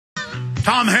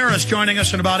Tom Harris joining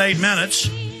us in about 8 minutes.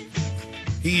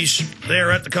 He's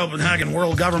there at the Copenhagen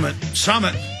World Government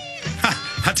Summit.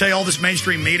 I tell you, all this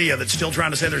mainstream media that's still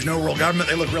trying to say there's no world government,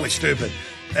 they look really stupid.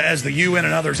 As the UN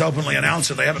and others openly announce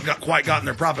that they haven't quite gotten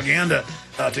their propaganda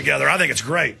together. I think it's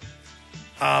great.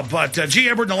 But G.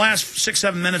 Edward, in the last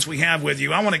 6-7 minutes we have with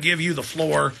you, I want to give you the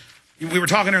floor. We were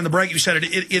talking during the break. You said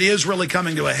it is really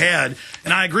coming to a head.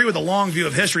 And I agree with the long view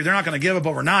of history. They're not going to give up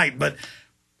overnight. But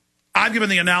I've given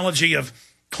the analogy of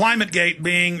ClimateGate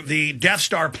being the Death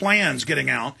Star plans getting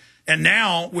out. And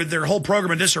now, with their whole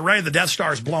program in disarray, the Death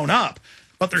Star is blown up.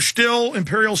 But they're still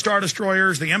Imperial Star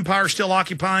Destroyers. The Empire's still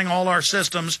occupying all our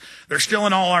systems. They're still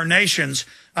in all our nations.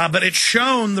 But it's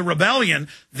shown the rebellion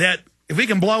that if we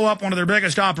can blow up one of their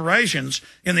biggest operations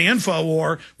in the info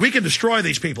war, we can destroy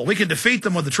these people. We can defeat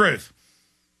them with the truth.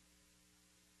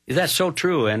 That's so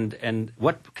true. And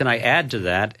what can I add to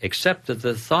that, except that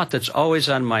the thought that's always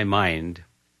on my mind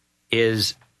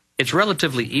is it's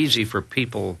relatively easy for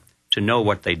people to know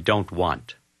what they don't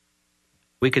want.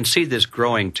 We can see this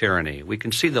growing tyranny. We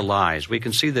can see the lies. We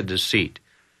can see the deceit.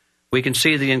 We can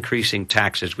see the increasing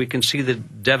taxes. We can see the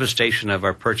devastation of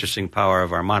our purchasing power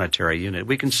of our monetary unit.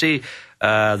 We can see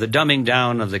the dumbing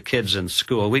down of the kids in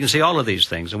school. We can see all of these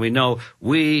things, and we know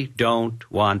we don't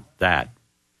want that.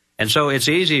 And so it's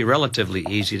easy, relatively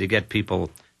easy, to get people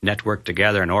networked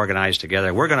together and organized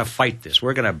together. We're going to fight this.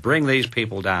 We're going to bring these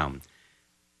people down.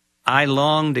 I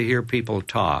long to hear people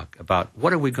talk about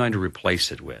what are we going to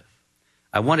replace it with.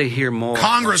 I want to hear more.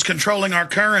 Congress controlling our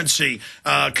currency,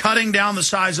 cutting down the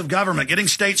size of government, getting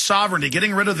state sovereignty,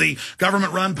 getting rid of the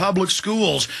government-run public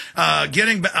schools,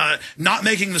 not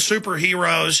making the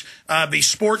superheroes be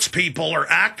sports people or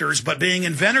actors, but being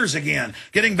inventors again,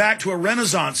 getting back to a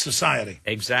Renaissance society.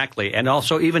 Exactly. And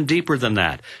also even deeper than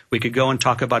that, we could go and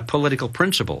talk about political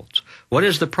principles. What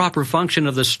is the proper function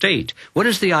of the state? What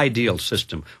is the ideal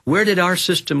system? Where did our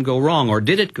system go wrong, or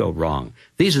did it go wrong?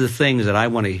 These are the things that I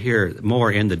want to hear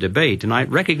more in the debate. And I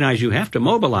recognize you have to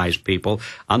mobilize people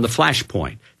on the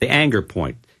flashpoint, the anger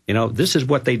point. You know, this is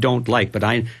what they don't like. But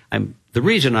the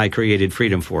reason I created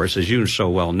Freedom Force, as you so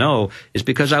well know, is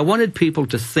because I wanted people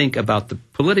to think about the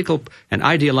political and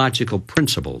ideological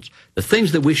principles, the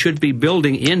things that we should be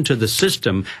building into the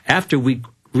system after we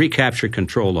recapture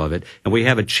control of it, and we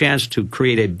have a chance to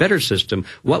create a better system.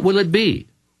 What will it be?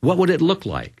 What would it look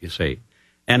like, you see?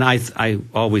 And I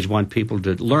always want people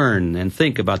to learn and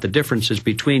think about the differences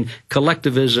between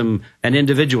collectivism and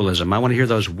individualism. I want to hear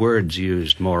those words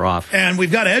used more often. And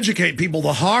we've got to educate people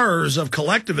the horrors of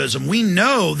collectivism. We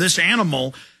know this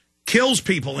animal kills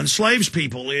people, enslaves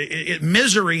people.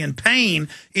 Misery and pain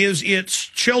is its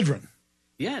children.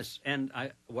 Yes, and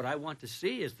what I want to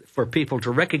see is for people to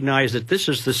recognize that this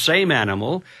is the same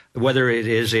animal, whether it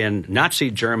is in Nazi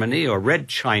Germany or Red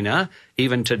China,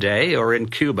 even today, or in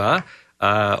Cuba,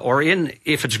 or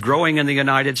if it's growing in the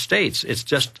United States. It's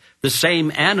just the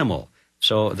same animal.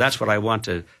 So that's what I want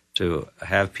to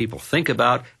have people think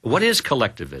about. What is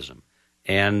collectivism?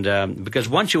 And because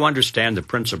once you understand the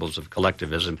principles of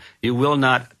collectivism, you will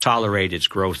not tolerate its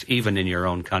growth even in your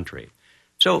own country.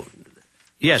 So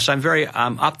yes, I'm very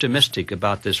optimistic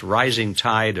about this rising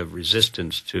tide of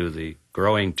resistance to the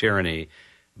growing tyranny.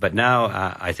 But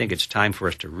now I think it's time for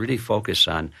us to really focus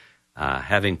on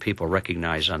having people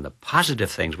recognize on the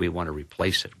positive things we want to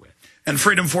replace it with. And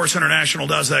Freedom Force International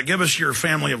does that. Give us your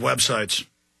family of websites.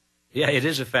 Yeah, it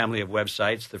is a family of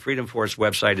websites. The Freedom Force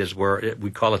website is where we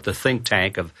call it the think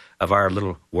tank of our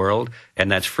little world,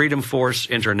 and that's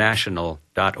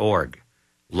freedomforceinternational.org.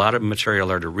 A lot of material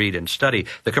there to read and study.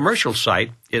 The commercial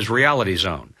site is Reality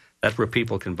Zone. That's where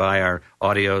people can buy our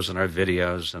audios and our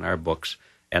videos and our books,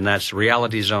 and that's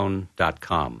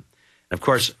realityzone.com. And of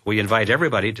course, we invite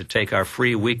everybody to take our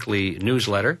free weekly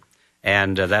newsletter,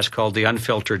 and that's called The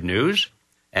Unfiltered News,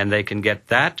 and they can get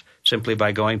that simply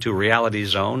by going to Reality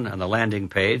Zone on the landing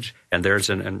page, and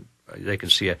they can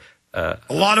see a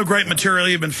lot of great material.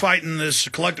 You've been fighting this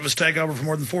collectivist takeover for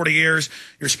more than 40 years.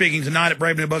 You're speaking tonight at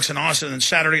Brave New Books in Austin, and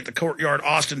Saturday at the Courtyard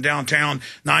Austin downtown,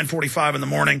 9:45 in the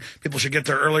morning. People should get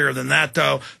there earlier than that,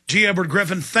 though. G. Edward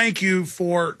Griffin, thank you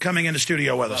for coming into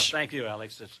studio with us. Thank you,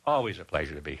 Alex. It's always a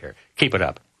pleasure to be here. Keep it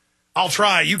up. I'll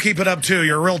try. You keep it up, too.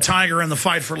 You're a real tiger in the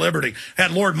fight for liberty.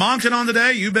 Had Lord Monckton on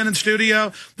today. You've been in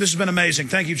studio. This has been amazing.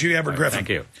 Thank you, G. Edward Griffin. Thank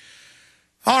you.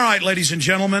 All right, ladies and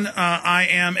gentlemen, I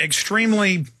am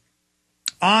extremely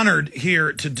honored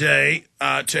here today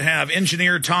to have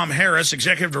engineer Tom Harris,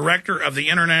 executive director of the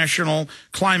International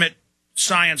Climate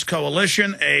Science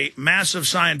Coalition, a massive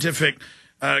scientific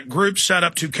group set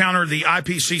up to counter the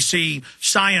IPCC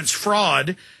science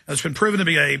fraud. It's been proven to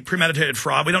be a premeditated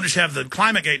fraud. We don't just have the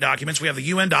ClimateGate documents. We have the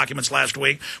UN documents last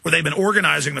week where they've been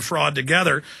organizing the fraud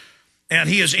together. And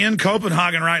he is in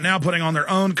Copenhagen right now putting on their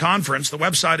own conference. The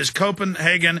website is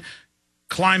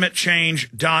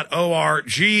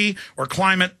CopenhagenClimateChange.org or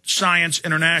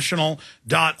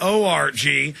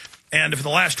ClimateScienceInternational.org. And for the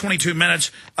last 22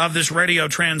 minutes of this radio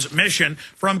transmission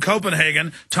from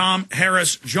Copenhagen, Tom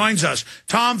Harris joins us.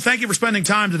 Tom, thank you for spending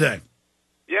time today.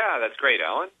 Yeah, that's great,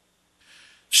 Alan.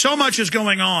 So much is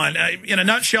going on. In a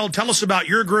nutshell, tell us about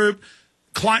your group,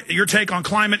 your take on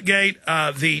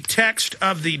ClimateGate, the text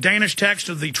of the Danish text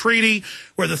of the treaty,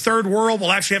 where the third world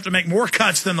will actually have to make more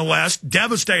cuts than the West,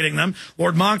 devastating them.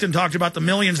 Lord Monckton talked about the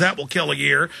millions that will kill a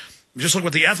year. Just look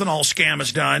what the ethanol scam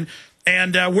has done.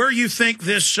 And where you think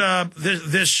this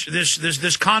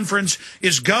conference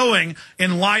is going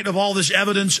in light of all this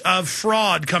evidence of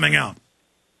fraud coming out.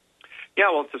 Yeah,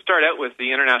 well, to start out with,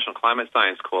 the International Climate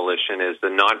Science Coalition is the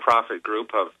nonprofit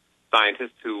group of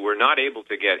scientists who were not able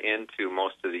to get into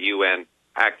most of the UN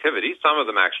activities. Some of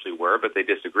them actually were, but they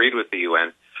disagreed with the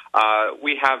UN.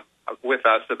 We have with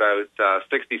us about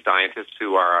 60 scientists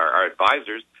who are our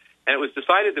advisors, and it was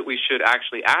decided that we should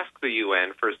actually ask the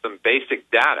UN for some basic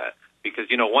data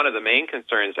because, you know, one of the main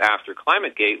concerns after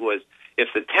ClimateGate was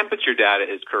if the temperature data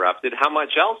is corrupted, how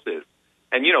much else is?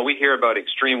 And, you know, we hear about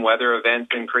extreme weather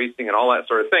events increasing and all that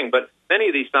sort of thing, but many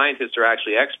of these scientists are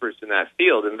actually experts in that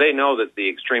field, and they know that the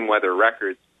extreme weather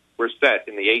records were set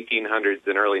in the 1800s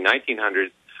and early 1900s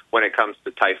when it comes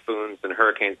to typhoons and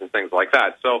hurricanes and things like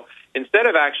that. So instead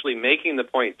of actually making the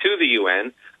point to the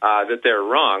UN that they're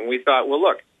wrong, we thought, well,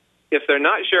 look, if they're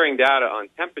not sharing data on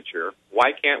temperature,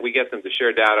 why can't we get them to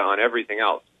share data on everything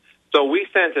else? So we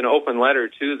sent an open letter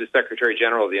to the Secretary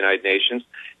General of the United Nations,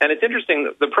 and it's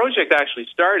interesting, the project actually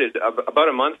started about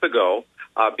a month ago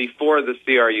before the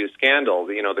CRU scandal,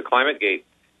 the ClimateGate,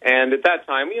 and at that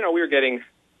time, you know, we were getting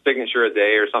signature a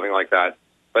day or something like that,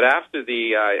 but after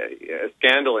the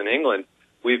scandal in England,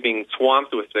 we've been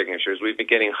swamped with signatures. We've been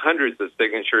getting hundreds of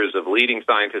signatures of leading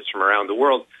scientists from around the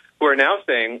world who are now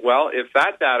saying, well, if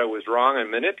that data was wrong and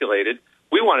manipulated,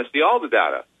 we want to see all the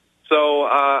data. So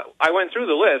I went through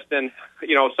the list, and,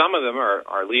 you know, some of them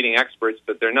are leading experts,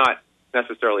 but they're not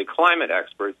necessarily climate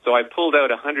experts. So I pulled out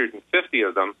 150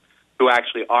 of them who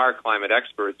actually are climate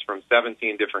experts from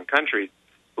 17 different countries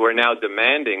who are now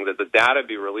demanding that the data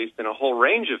be released in a whole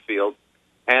range of fields.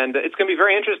 And it's going to be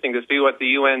very interesting to see what the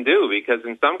UN do, because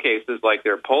in some cases, like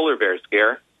their polar bear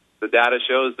scare, the data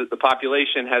shows that the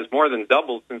population has more than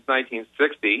doubled since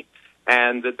 1960,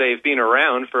 and that they've been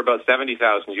around for about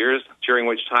 70,000 years, during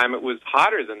which time it was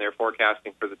hotter than they're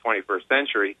forecasting for the 21st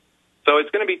century. So it's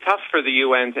going to be tough for the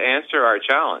UN to answer our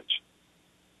challenge.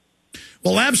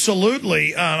 Well,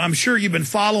 absolutely. I'm sure you've been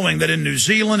following that in New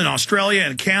Zealand and Australia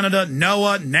and Canada,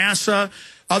 NOAA, NASA,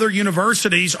 other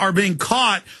universities are being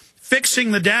caught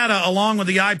fixing the data along with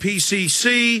the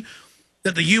IPCC,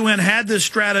 that the UN had this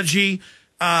strategy,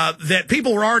 that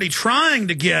people were already trying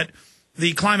to get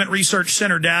the Climate Research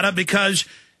Center data because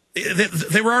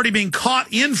they were already being caught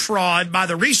in fraud by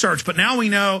the research. But now we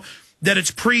know that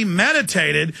it's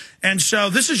premeditated. And so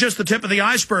this is just the tip of the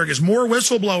iceberg as more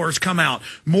whistleblowers come out,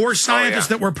 more scientists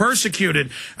that were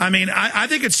persecuted. I mean, I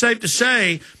think it's safe to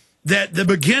say that the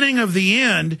beginning of the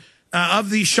end of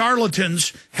these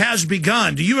charlatans has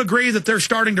begun. Do you agree that they're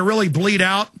starting to really bleed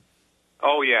out?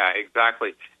 Oh, yeah,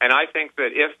 exactly. And I think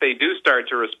that if they do start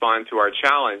to respond to our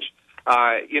challenge,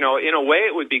 you know, in a way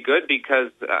it would be good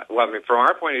because, well, I mean, from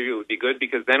our point of view, it would be good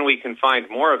because then we can find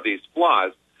more of these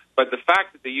flaws. But the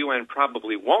fact that the UN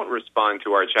probably won't respond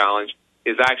to our challenge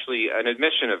is actually an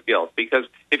admission of guilt. Because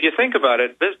if you think about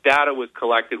it, this data was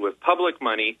collected with public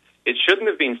money. It shouldn't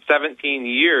have been 17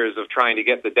 years of trying to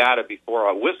get the data before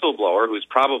a whistleblower, who's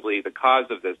probably the cause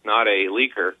of this, not a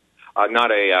leaker,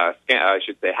 not a, I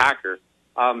should say, hacker.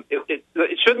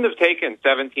 It shouldn't have taken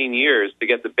 17 years to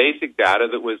get the basic data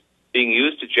that was being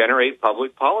used to generate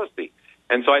public policy.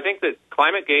 And so I think that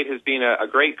ClimateGate has been a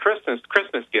great Christmas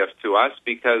gift to us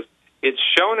because it's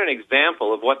shown an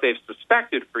example of what they've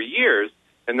suspected for years,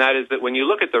 and that is that when you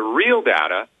look at the real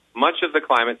data, much of the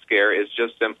climate scare is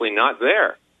just simply not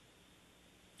there.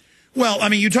 Well, I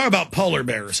mean, you talk about polar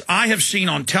bears. I have seen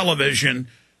on television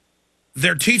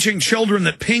they're teaching children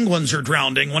that penguins are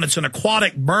drowning when it's an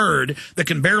aquatic bird that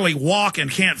can barely walk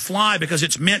and can't fly because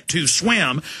it's meant to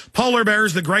swim. Polar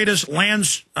bears, the greatest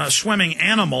land swimming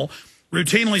animal,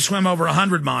 routinely swim over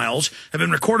 100 miles, have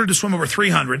been recorded to swim over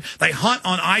 300. They hunt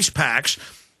on ice packs.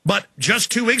 But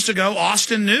just 2 weeks ago,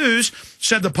 Austin News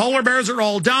said the polar bears are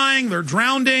all dying. They're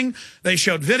drowning. They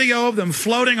showed video of them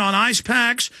floating on ice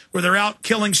packs where they're out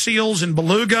killing seals and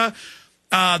beluga.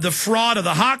 The fraud of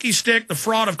the hockey stick, the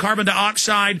fraud of carbon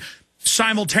dioxide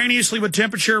simultaneously with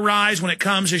temperature rise when it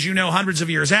comes, as you know, hundreds of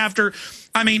years after.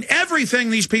 I mean, everything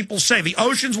these people say. The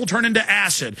oceans will turn into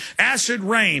acid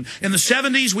rain. In the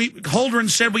 70s, Holdren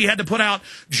said we had to put out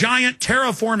giant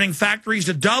terraforming factories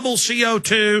to double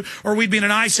CO2 or we'd be in an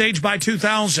ice age by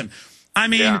 2000. I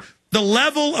mean, the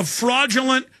level of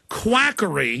fraudulent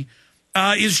quackery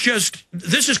is just,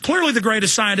 this is clearly the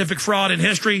greatest scientific fraud in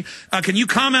history. Can you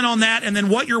comment on that and then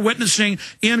what you're witnessing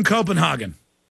in Copenhagen?